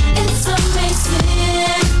 It's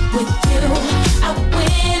amazing with you. I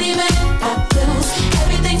win even if I lose.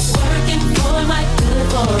 Everything's working for my good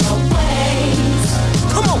for always.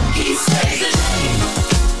 Come on. He says the name.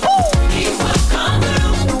 He will come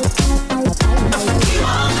through. You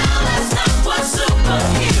all know that's not what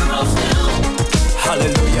superheroes do.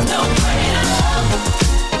 Hallelujah. No greater love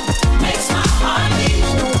makes my heart beat.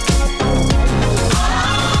 All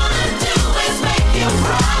I wanna do is make you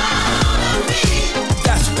proud of me.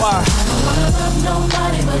 That's why I don't wanna love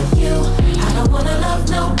nobody but you. I don't wanna love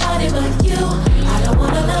nobody but you. I don't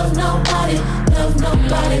wanna love nobody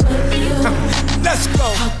but you. Let's go.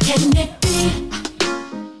 How can it be?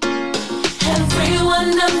 Every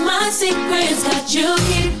one of my secrets got you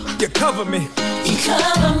here. You cover me. You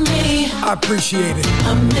cover me. I appreciate it.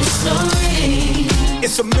 A mystery.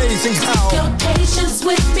 It's amazing how Your patience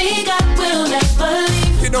with me, God will never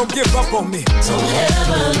leave. you don't give up on me. Don't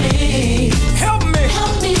ever leave. Help me.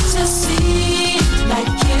 Help me to see like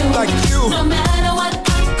you. Like you. No matter what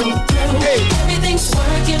I go through, Hey. everything's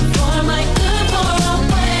working for my good for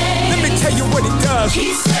always. Let me tell you what he does.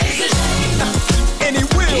 He saves the day. And he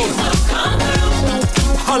will. Come through.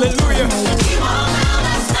 Hallelujah. You all know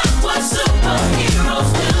that's not what superheroes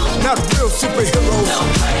do. Not real superheroes. No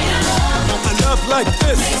greater love A love like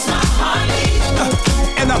this. makes my heart beat.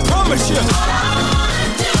 And I promise you, All I wanna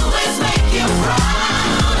do is make you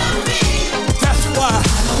proud of me. that's why. I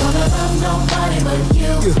don't wanna love nobody but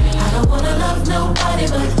you. I don't wanna love nobody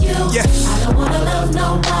but you. Yes. I don't wanna love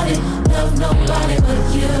nobody but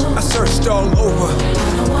you. I searched all over.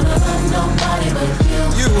 I don't wanna love nobody but you.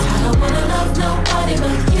 You. I don't wanna love nobody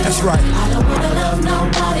but you. That's right. I don't wanna love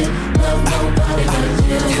nobody but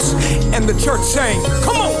you. Yes. And the church sang,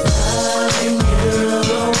 come on. Loving you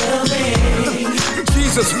will be,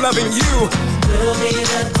 Jesus loving you. will be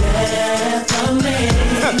the death of me.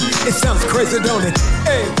 It sounds crazy, don't it?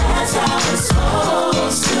 Hey, That's how it's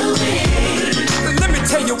supposed to be. let me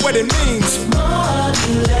tell you what it means. More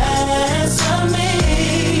than less of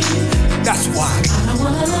me. That's why. I don't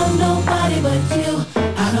wanna love nobody but you.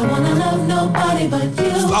 I don't wanna love nobody but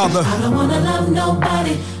you. Father. I don't wanna love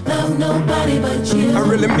nobody but you. I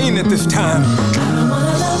really mean it this time. I don't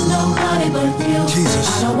wanna love nobody but you. Jesus.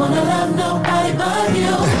 I don't wanna love nobody but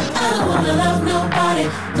you. I don't wanna love nobody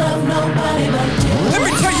but you. Let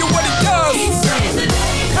me tell you what he does. He saves the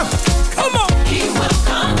day. Come on. He will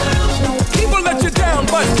come through. He will let you down,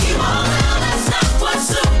 but You all know that's not what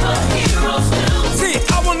superheroes do. see,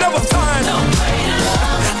 I will never find No greater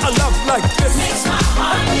love a love like this. makes my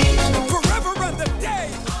heart beat. Forever and the day.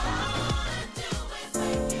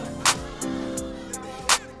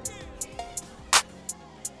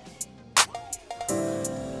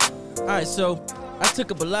 All right, so I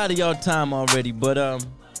took up a lot of y'all time already, but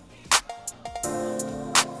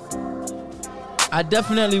I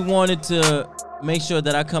definitely wanted to make sure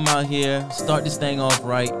that I come out here, start this thing off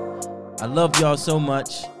right. I love y'all so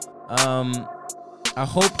much. I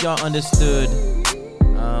hope y'all understood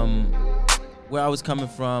where I was coming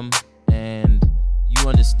from, and you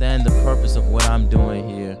understand the purpose of what I'm doing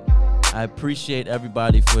here. I appreciate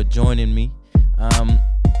everybody for joining me.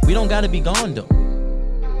 We don't gotta be gone though.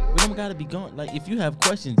 We don't gotta be gone. Like, if you have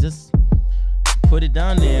questions, just put it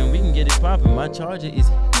down there and we can get it popping. My charger is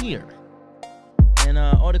here. And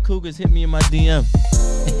all the cougars hit me in my DM.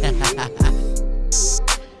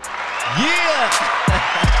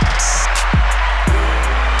 Yeah!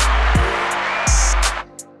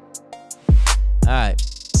 All right.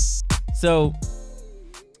 So,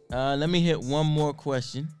 let me hit one more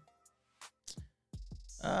question.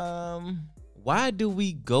 Why do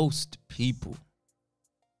we ghost people?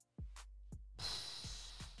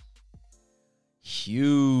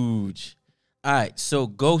 huge. All right, so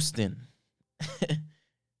ghosting.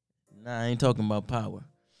 Nah, I ain't talking about power.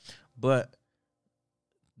 But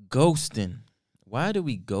ghosting. Why do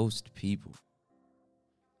we ghost people?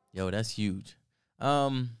 Yo, that's huge.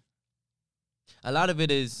 A lot of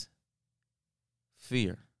it is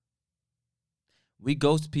fear. We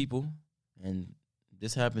ghost people, and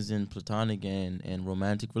this happens in platonic and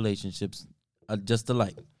romantic relationships just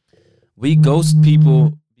alike. We ghost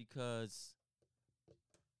people because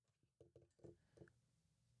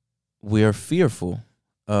we're fearful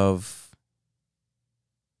of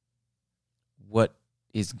what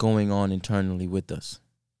is going on internally with us.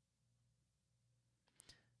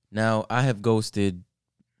 Now, I have ghosted,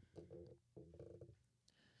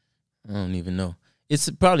 I don't even know. It's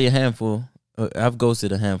probably a handful. I've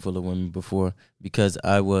ghosted a handful of women before because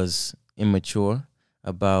I was immature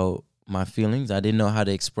about my feelings. I didn't know how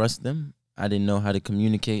to express them. I didn't know how to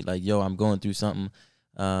communicate, like, yo, I'm going through something.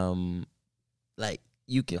 Like,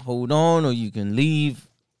 you can hold on or you can leave.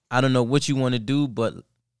 I don't know what you want to do, but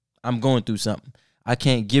I'm going through something. I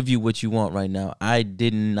can't give you what you want right now. I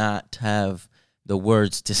did not have the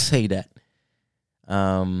words to say that.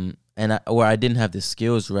 I didn't have the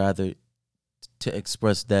skills, rather, to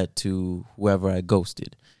express that to whoever I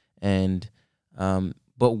ghosted. And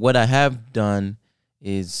but what I have done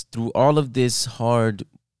is, through all of this hard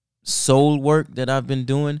soul work that I've been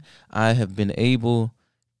doing, I have been able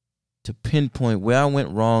to pinpoint where I went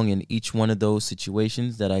wrong in each one of those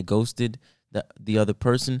situations that I ghosted the other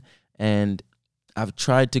person. And I've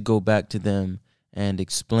tried to go back to them and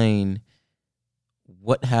explain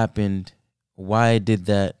what happened, why I did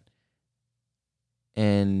that,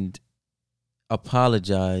 and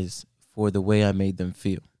apologize for the way I made them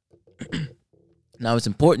feel. Now, it's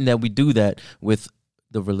important that we do that with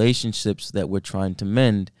the relationships that we're trying to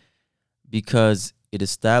mend, because it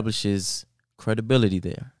establishes credibility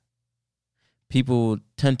there. People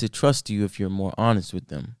tend to trust you if you're more honest with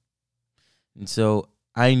them. And so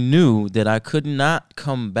I knew that I could not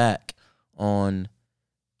come back on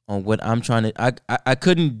what I'm trying to, I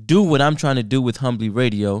couldn't do what I'm trying to do with Humbly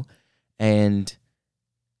Radio and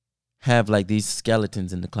have like these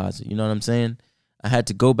skeletons in the closet. You know what I'm saying? I had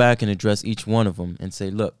to go back and address each one of them and say,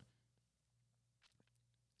 look,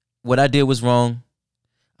 what I did was wrong.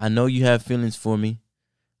 I know you have feelings for me.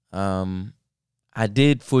 I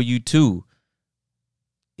did for you too.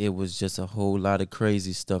 It was just a whole lot of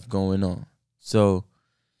crazy stuff going on. So,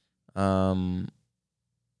 I'm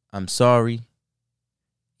sorry.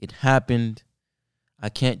 It happened. I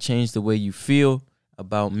can't change the way you feel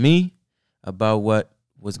about me, about what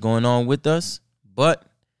was going on with us, but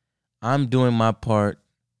I'm doing my part.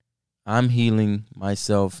 I'm healing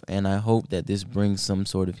myself, and I hope that this brings some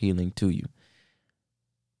sort of healing to you.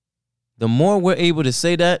 The more we're able to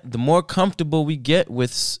say that, the more comfortable we get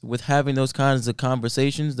with having those kinds of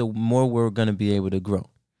conversations, the more we're going to be able to grow.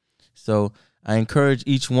 So I encourage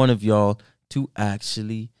each one of y'all to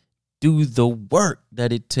actually do the work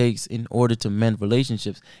that it takes in order to mend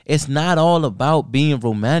relationships. It's not all about being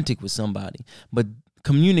romantic with somebody, but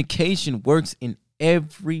communication works in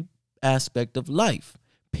every aspect of life,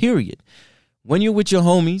 period. When you're with your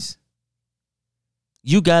homies,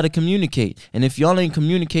 you got to communicate. And if y'all ain't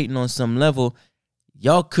communicating on some level,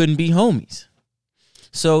 y'all couldn't be homies.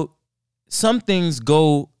 So some things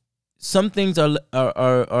are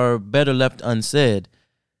better left unsaid,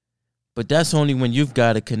 but that's only when you've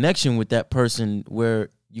got a connection with that person where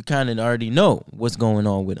you kind of already know what's going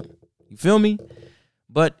on with them. You feel me?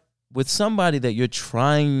 But with somebody that you're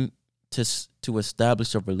trying to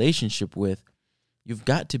establish a relationship with, you've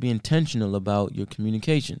got to be intentional about your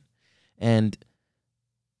communication. And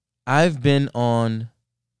I've been on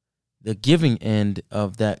the giving end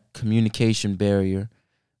of that communication barrier,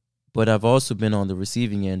 but I've also been on the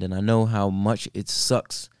receiving end, and I know how much it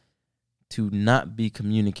sucks to not be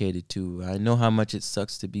communicated to. I know how much it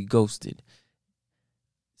sucks to be ghosted.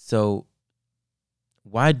 So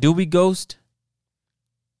why do we ghost?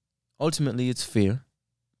 Ultimately, it's fear.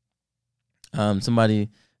 Somebody,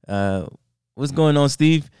 what's going on,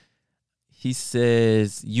 Steve? He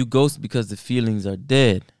says, you ghost because the feelings are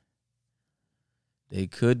dead. They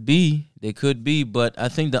could be, but I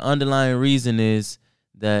think the underlying reason is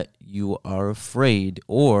that you are afraid,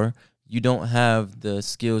 or you don't have the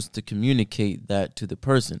skills to communicate that to the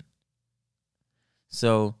person.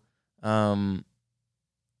 So I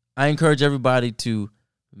encourage everybody to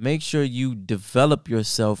make sure you develop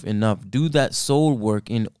yourself enough, do that soul work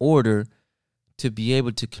in order to be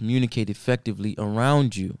able to communicate effectively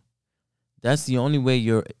around you. That's the only way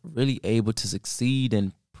you're really able to succeed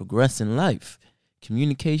and progress in life.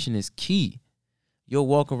 Communication is key. you'll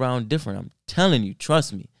walk around different. I'm telling you,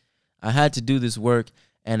 trust me. I had to do this work,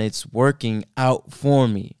 and it's working out for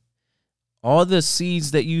me. All the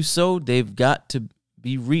seeds that you sow, they've got to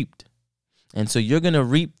be reaped. And so you're going to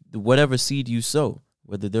reap whatever seed you sow,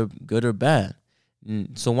 whether they're good or bad.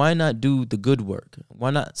 So why not do the good work?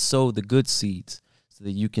 Why not sow the good seeds so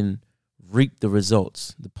that you can reap the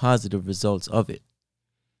results, the positive results of it,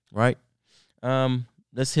 right?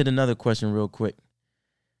 Let's hit another question real quick.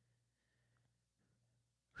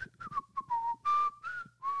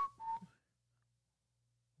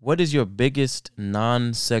 What is your biggest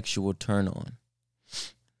non-sexual turn on?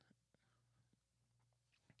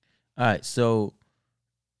 All right, so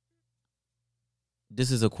this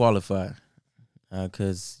is a qualifier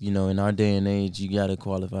because, you know, in our day and age, you got to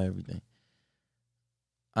qualify everything.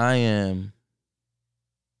 I am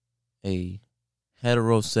a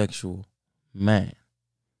heterosexual man.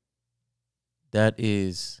 That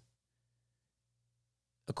is,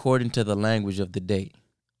 according to the language of the day,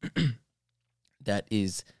 that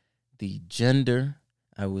is the gender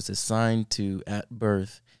I was assigned to at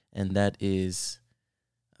birth, and that is,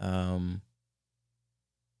 and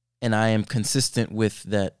I am consistent with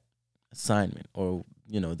that assignment, or,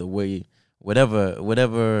 you know, the way,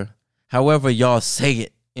 however y'all say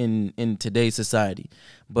it in today's society.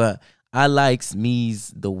 But I likes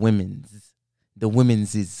me's the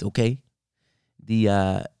women's is, okay?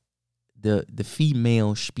 The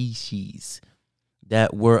female species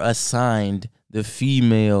that were assigned the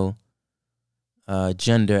female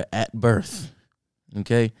gender at birth.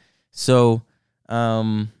 Okay, so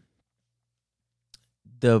my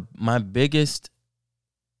biggest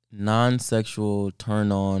non-sexual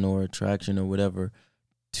turn on or attraction or whatever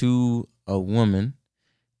to a woman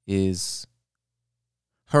is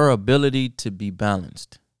her ability to be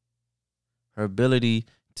balanced, her ability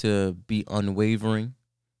to be unwavering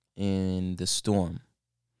in the storm.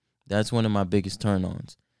 That's one of my biggest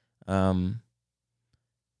turn-ons.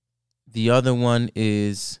 The other one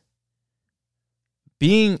is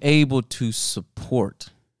being able to support,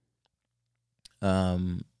 a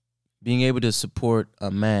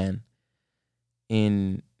man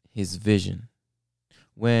in his vision.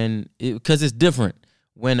 Because it's different.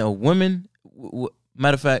 When a woman,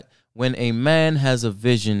 matter of fact, when a man has a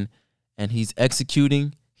vision and he's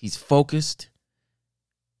executing, he's focused,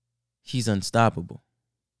 he's unstoppable.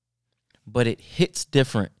 But it hits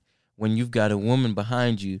different when you've got a woman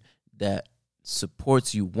behind you that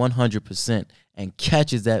supports you 100% and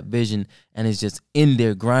catches that vision and is just in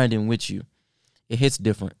there grinding with you. It hits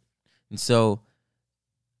different. And so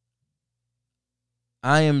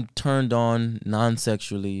I am turned on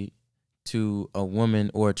non-sexually to a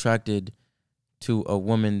woman, or attracted to a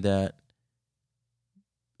woman that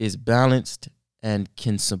is balanced and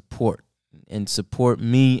can support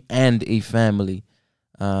me and a family,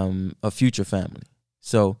 a future family.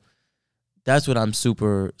 So that's what I'm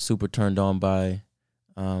super, super turned on by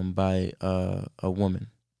a woman.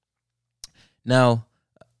 Now,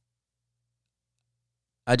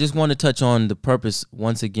 I just want to touch on the purpose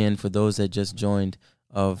once again for those that just joined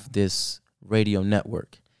of this radio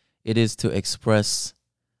network. It is to express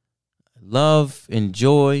love and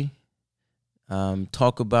joy,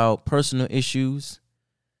 talk about personal issues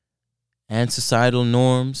and societal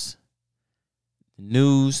norms,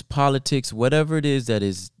 news, politics, whatever it is that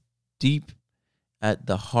is deep at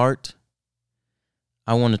the heart.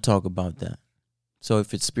 I want to talk about that. So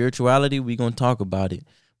if it's spirituality, we're going to talk about it.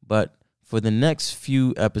 But for the next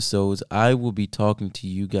few episodes, I will be talking to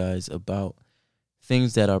you guys about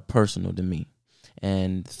things that are personal to me.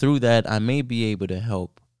 And through that, I may be able to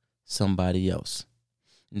help somebody else.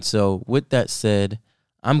 And so with that said,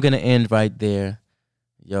 I'm going to end right there.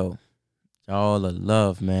 Yo, y'all are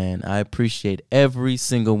love, man. I appreciate every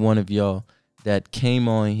single one of y'all that came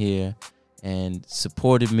on here and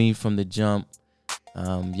supported me from the jump.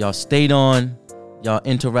 Y'all stayed on. Y'all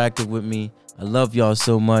interacted with me. I love y'all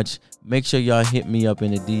so much. Make sure y'all hit me up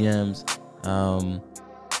in the DMs.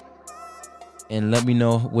 And let me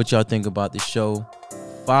know what y'all think about the show.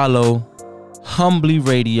 Follow Humbly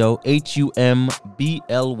Radio, HUMBLY.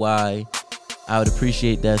 I would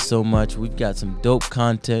appreciate that so much. We've got some dope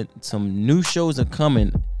content. Some new shows are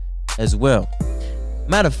coming as well.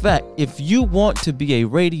 Matter of fact, if you want to be a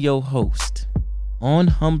radio host on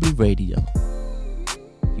Humbly Radio,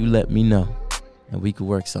 you let me know and we could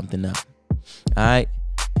work something out. All right.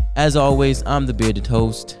 As always, I'm the bearded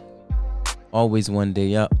host. Always one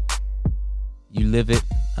day up. You live it.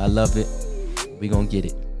 I love it. We gonna get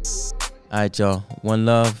it. All right, y'all. One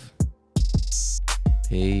love.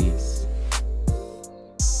 Peace.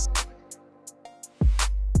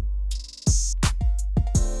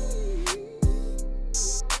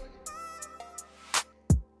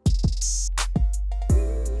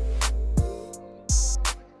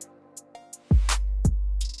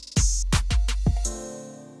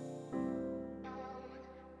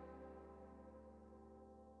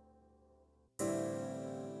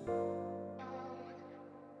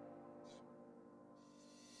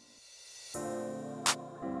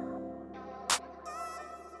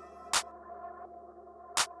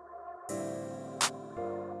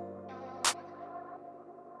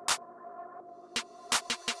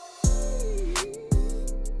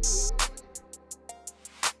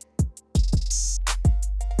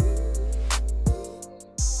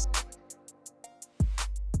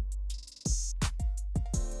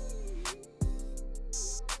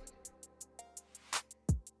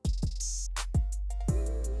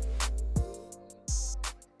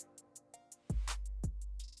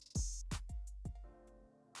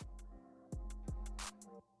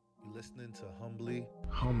 listening to Humbly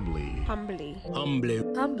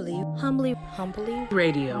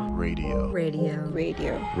Radio.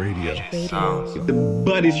 The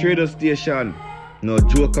baddest radio station. No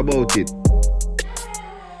joke about it.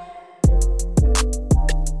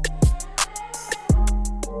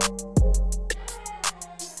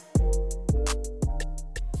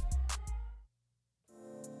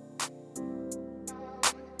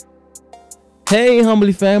 Hey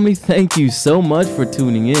Humbly family, thank you so much for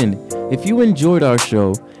tuning in. If you enjoyed our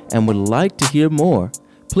show and would like to hear more,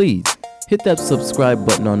 please hit that subscribe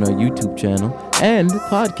button on our YouTube channel and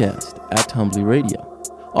podcast at Humbly Radio.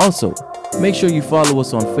 Also, make sure you follow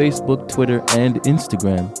us on Facebook, Twitter, and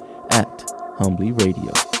Instagram at Humbly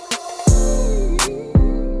Radio.